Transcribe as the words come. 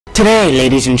Today,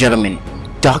 ladies and gentlemen,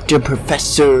 Dr.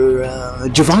 Professor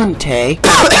Javonte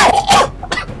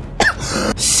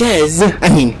says,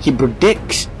 he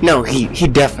predicts, no, he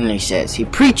definitely says, he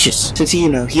preaches, since he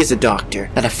is a doctor,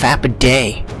 that a fap a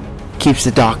day keeps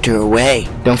the doctor away.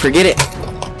 Don't forget it.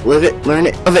 Live it, learn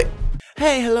it, love it.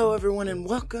 Hey, hello everyone, and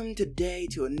welcome today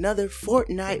to another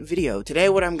Fortnite video. Today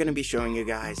what I'm going to be showing you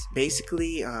guys,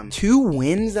 basically, 2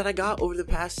 wins that I got over the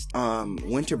past,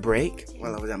 winter break,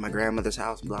 while I was at my grandmother's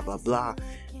house, blah, blah, blah.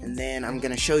 And then I'm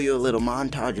going to show you a little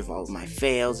montage of all of my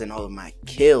fails and all of my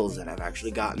kills that I've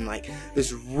actually gotten, like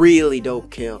this really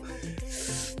dope kill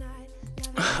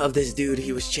of this dude.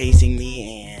 He was chasing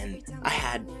me, and I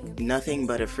had nothing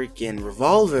but a freaking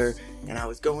revolver, and I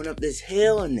was going up this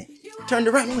hill, and turned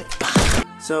around and went, bah!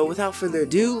 So without further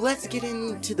ado, let's get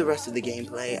into the rest of the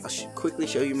gameplay. I'll quickly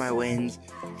show you my wins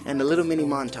and a little mini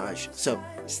montage. So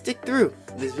stick through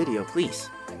this video, please.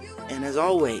 And as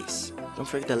always, don't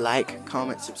forget to like,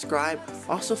 comment, subscribe.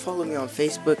 Also follow me on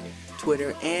Facebook,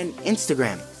 Twitter, and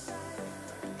Instagram.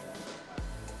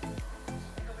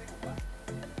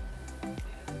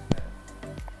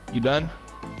 You done?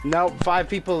 Nope, 5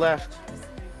 people left.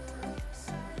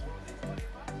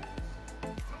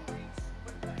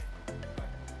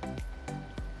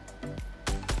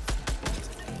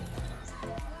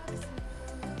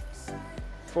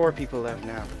 Four people left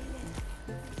now.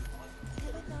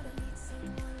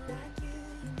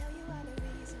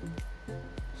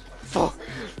 Oh,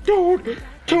 dude,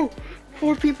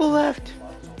 4 people left.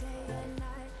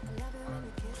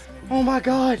 Oh my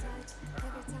god.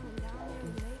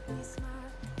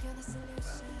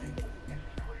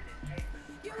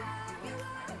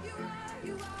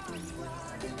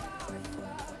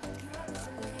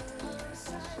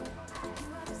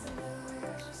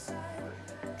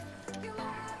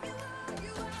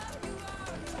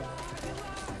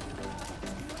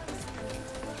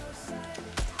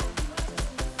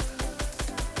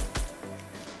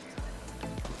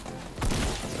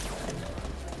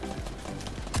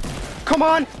 Come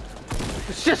on!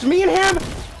 It's just me and him!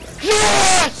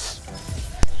 Yes!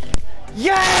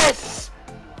 Yes!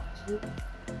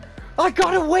 I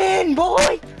gotta win,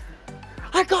 boy!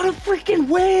 I gotta freaking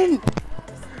win!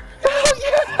 Oh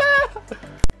yeah!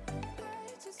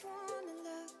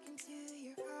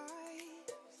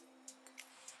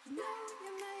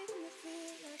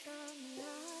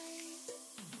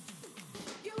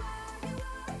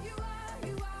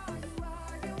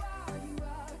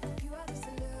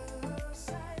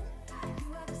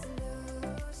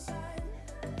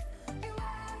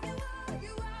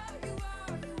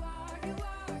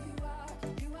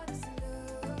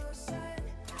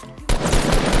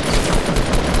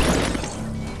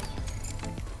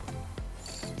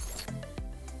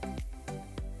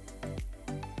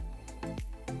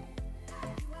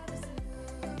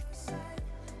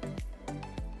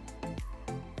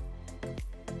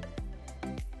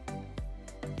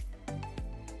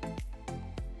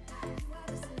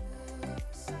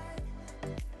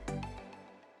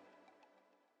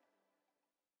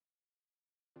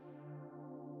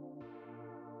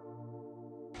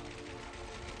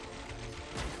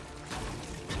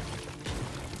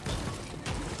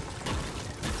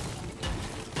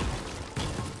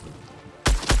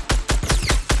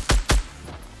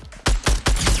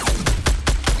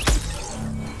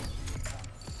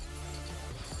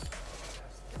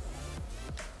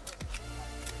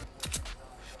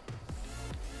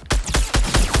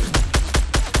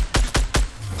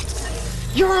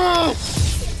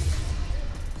 Yes!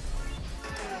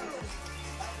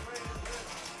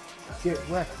 Get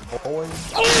wrecked, boy.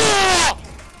 Oh!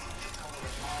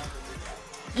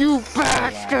 You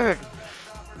bastard!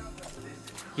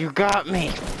 You got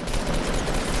me.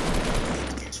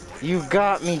 You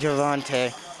got me,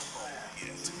 Javonte.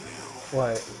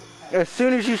 What? As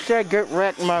soon as you said get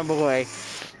wrecked, my boy,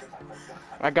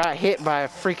 I got hit by a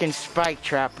freaking spike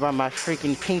trap by my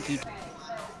freaking pinky.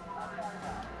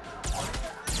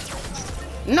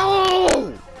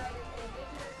 No!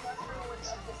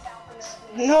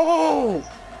 No!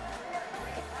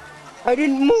 I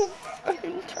didn't move. I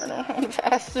didn't turn around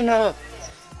fast enough.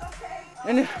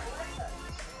 And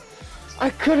I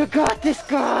could have got this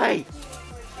guy.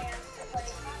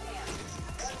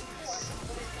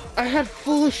 I had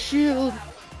full shield.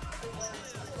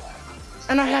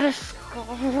 And I had a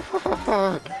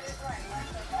scar.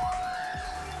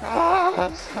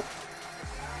 Ah.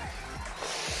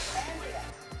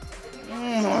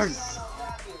 Oh my.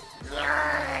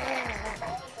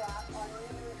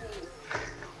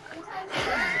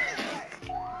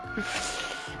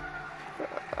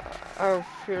 I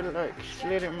feel like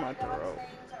slitting my throat.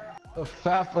 A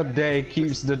faff a day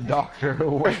keeps the doctor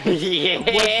away.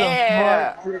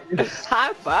 Yeah! What the fuck?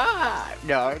 High five!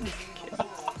 No, I'm just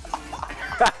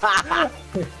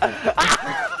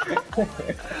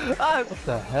What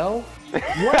the hell?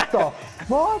 What the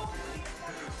fuck?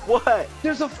 What?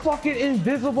 There's a fucking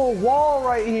invisible wall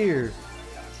right here.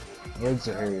 Legs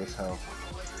are hairy as hell.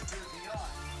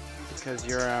 Because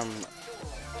you're,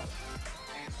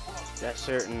 that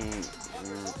certain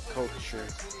culture.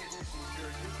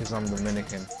 Because I'm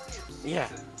Dominican. Yeah,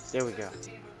 there we go.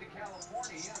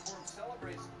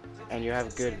 And you have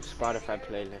a good Spotify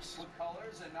playlist.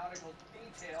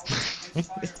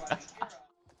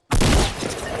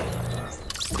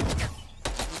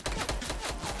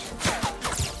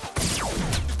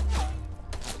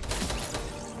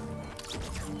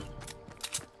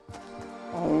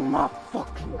 Oh my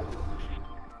fucking god.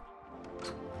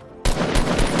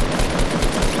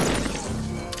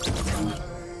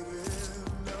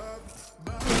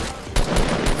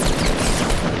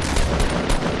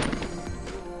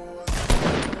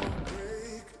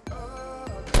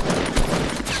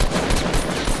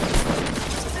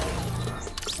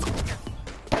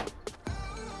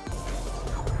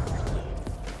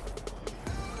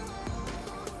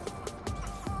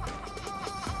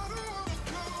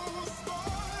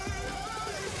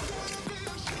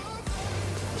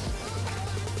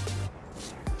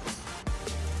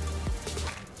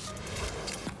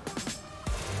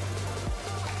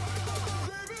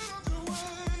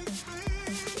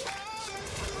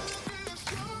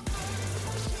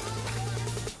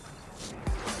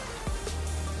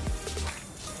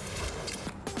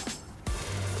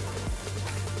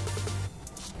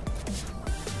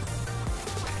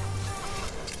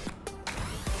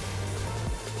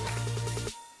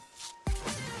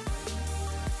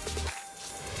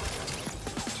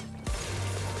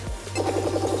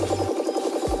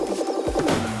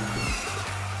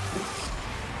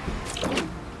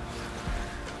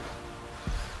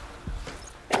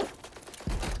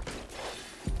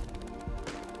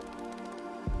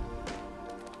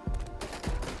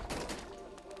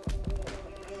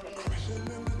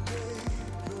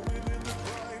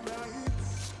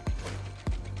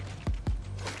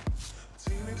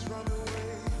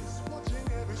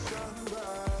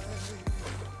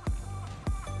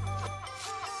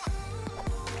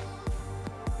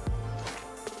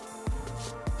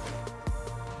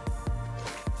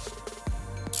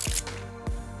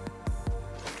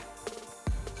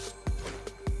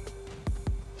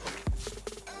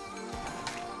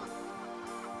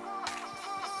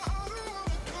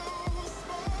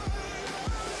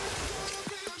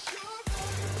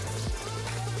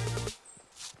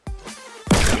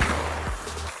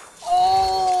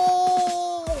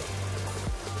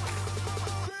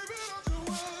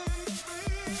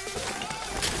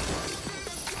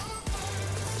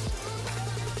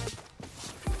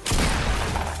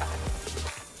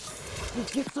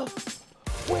 Get the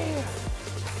where?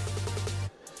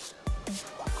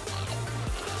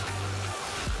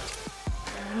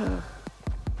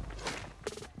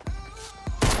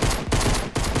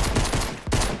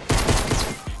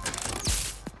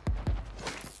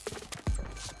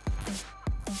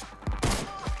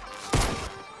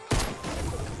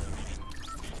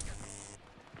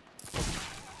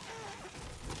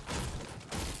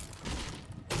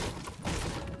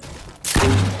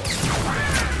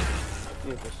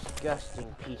 You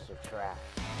disgusting piece of trash.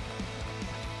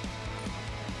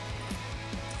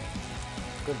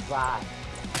 Goodbye.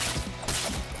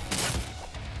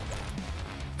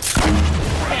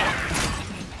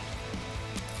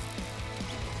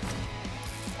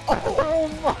 Oh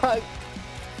my!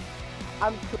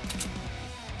 I'm.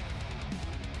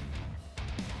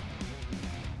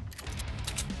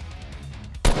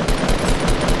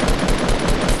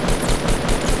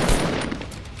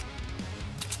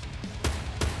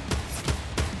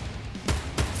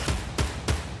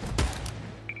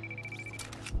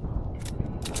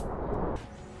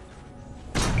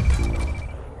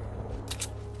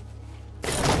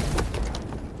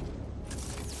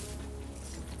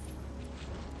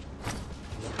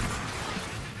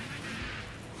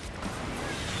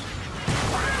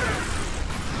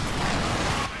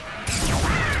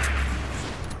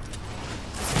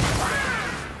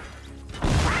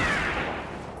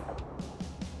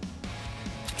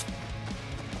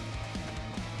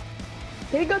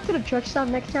 Can we go to the truck stop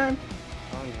next time?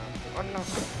 Oh no! Oh no!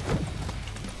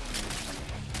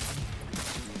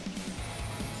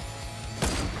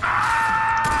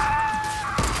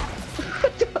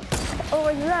 Oh,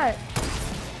 what's that?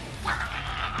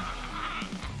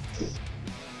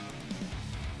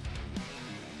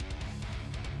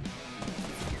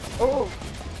 Oh!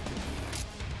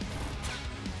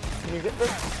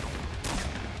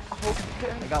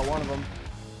 I got one of them.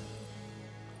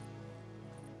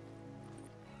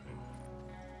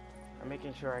 I'm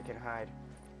making sure I can hide.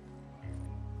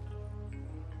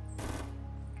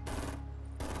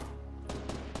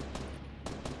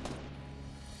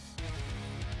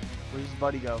 Where's his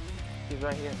buddy go? He's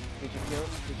right here. Did you kill?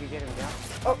 Did you get him down?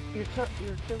 Oh, you're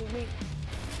killing me.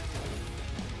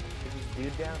 Is this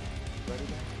dude down? Buddy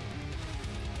down?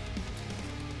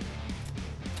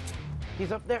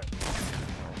 He's up there.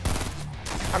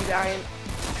 I'm dying.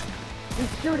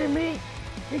 He's shooting me.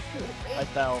 He's shooting me. I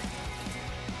fell.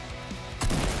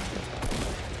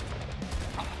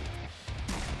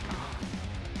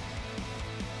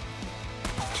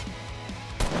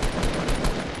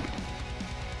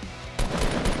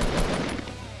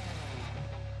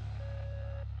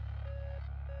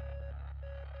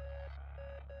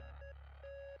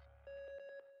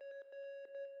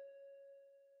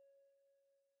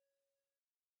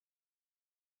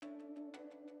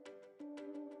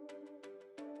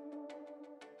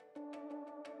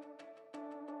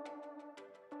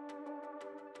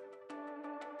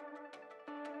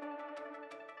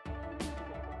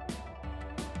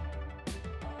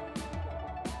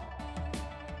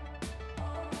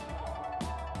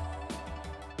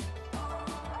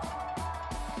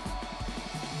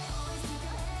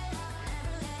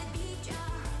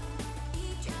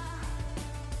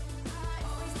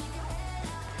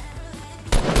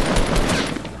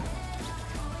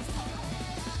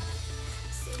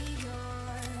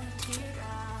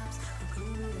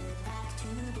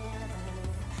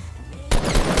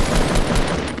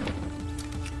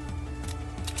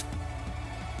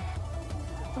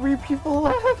 Three people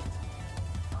left.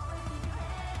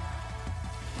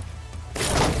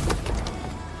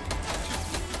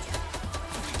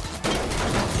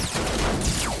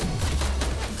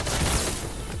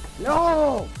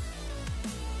 No!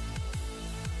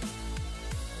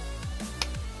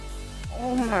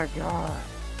 Oh my god.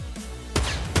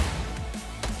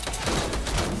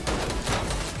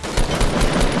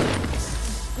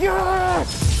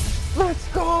 Yes! Let's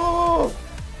go!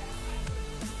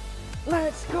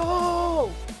 Let's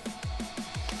go!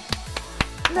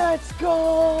 Let's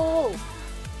go!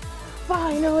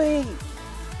 Finally!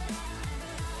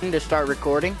 To start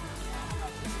recording.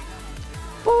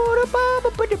 Woo!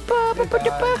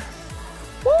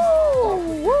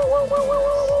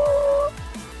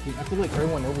 I feel like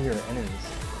everyone over here are enemies.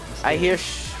 I hear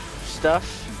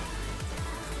stuff.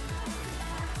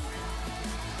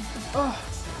 Oh,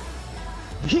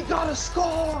 he got a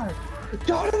scar!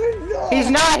 Don't even know! He's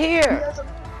not here!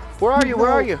 Where are you? Where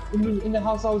are you? In the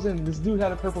house I was in, this dude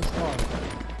had a purple scar.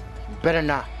 Better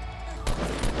not.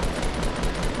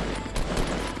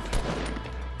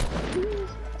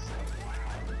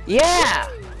 Yeah!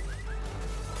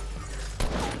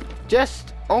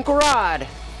 Just Uncle Rod.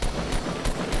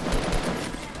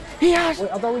 He has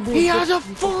a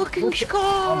fucking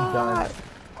scar! I'm done.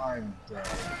 I'm dead.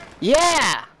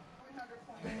 Yeah!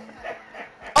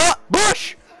 Oh,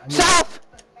 bush! South!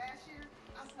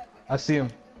 I see him.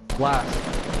 Blast.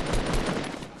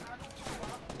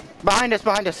 Behind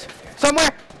us. Somewhere!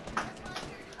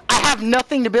 I have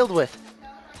nothing to build with.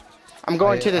 I'm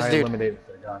going to this I dude. eliminated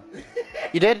that guy.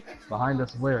 You did? Behind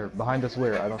us where? Behind us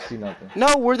where? I don't see nothing.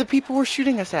 No, where the people were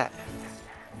shooting us at.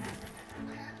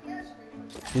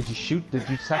 Did you shoot? Did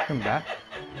you sack him back?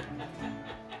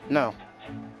 No.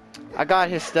 I got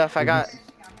his stuff. I got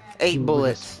 8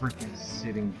 bullets. Freaking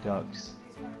sitting ducks.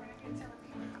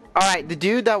 Alright, the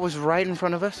dude that was right in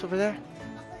front of us over there.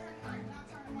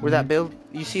 Where that build,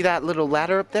 you see that little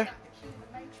ladder up there?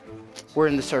 We're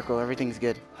in the circle, everything's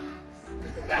good.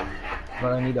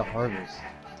 But I need a harvest.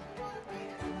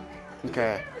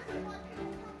 Okay.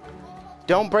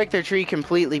 Don't break their tree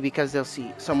completely because they'll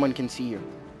see, someone can see you.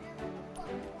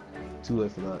 Too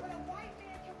late for that.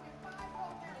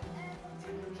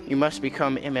 You must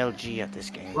become MLG at this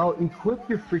game. Bro, equip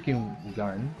your freaking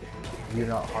gun. You're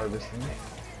not harvesting.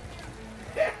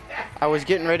 I was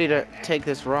getting ready to take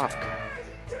this rock.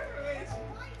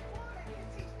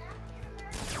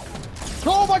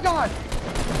 Oh my god!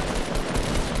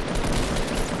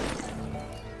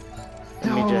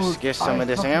 Let me just get some of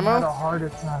this I had a ammo. heart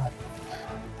attack.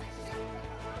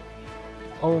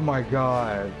 Oh my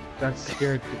god. That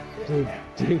scared the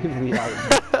daily out.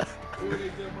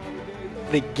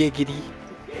 The giggity.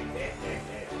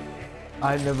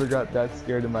 I never got that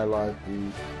scared in my life,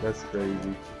 dude. That's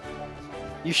crazy.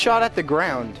 You shot at the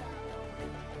ground.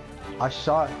 I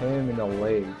shot him in the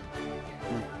leg.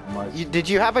 Did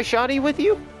you have a shotty with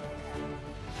you?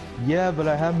 Yeah, but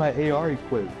I have my AR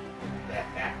equipped.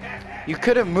 You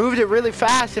could have moved it really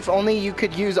fast if only you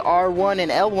could use R1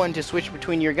 and L1 to switch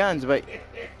between your guns, but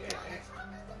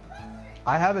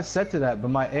I have it set to that, but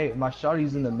my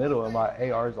shotty's in the middle and my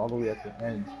AR is all the way at the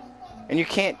end. and you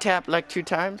can't tap like 2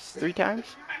 times, 3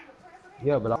 times?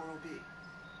 Yeah, but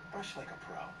Brush like a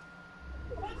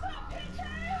pro.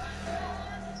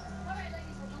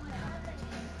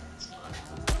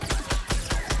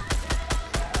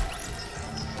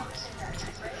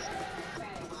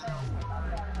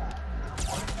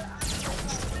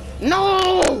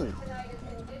 No!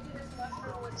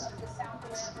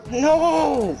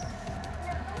 No!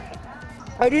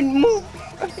 I didn't move.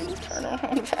 I didn't turn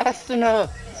around fast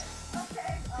enough.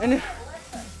 And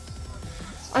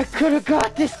I could have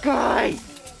got this guy.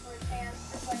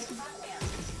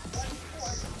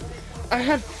 I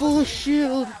had full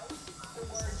shield.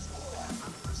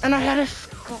 And I had a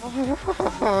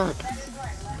scar.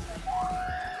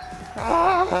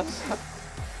 Ah.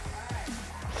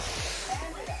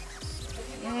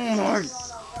 Oh my.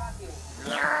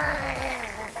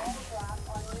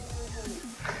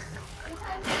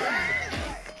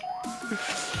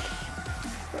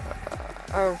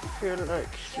 I feel like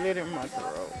slitting my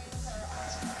throat.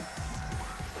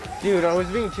 Dude, I was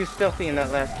being too stealthy in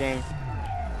that last game.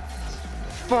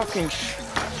 Fucking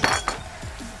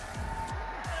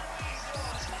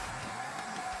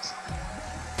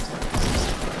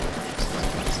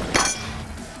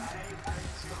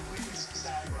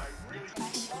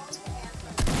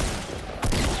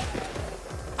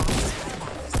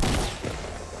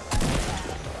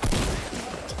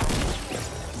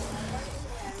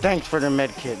Thanks for the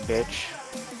medkit, bitch.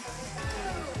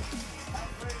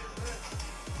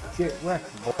 get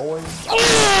wrecked, boy.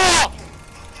 Oh!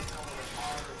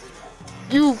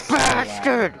 You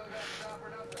bastard!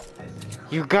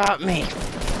 You got me.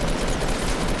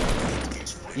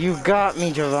 You got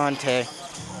me, Javonte.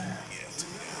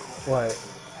 What?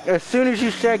 As soon as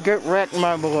you said get wrecked,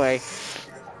 my boy,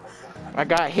 I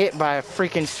got hit by a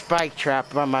freaking spike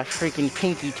trap by my freaking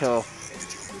pinky toe.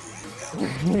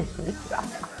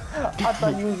 I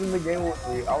thought you was in the game with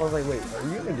me. I was like, wait, are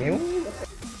you in the game with me?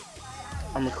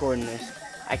 I'm recording this.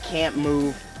 I can't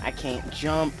move. I can't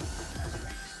jump.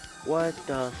 What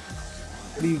the?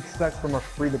 What do you expect from a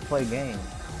free-to-play game?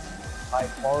 High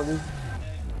quality?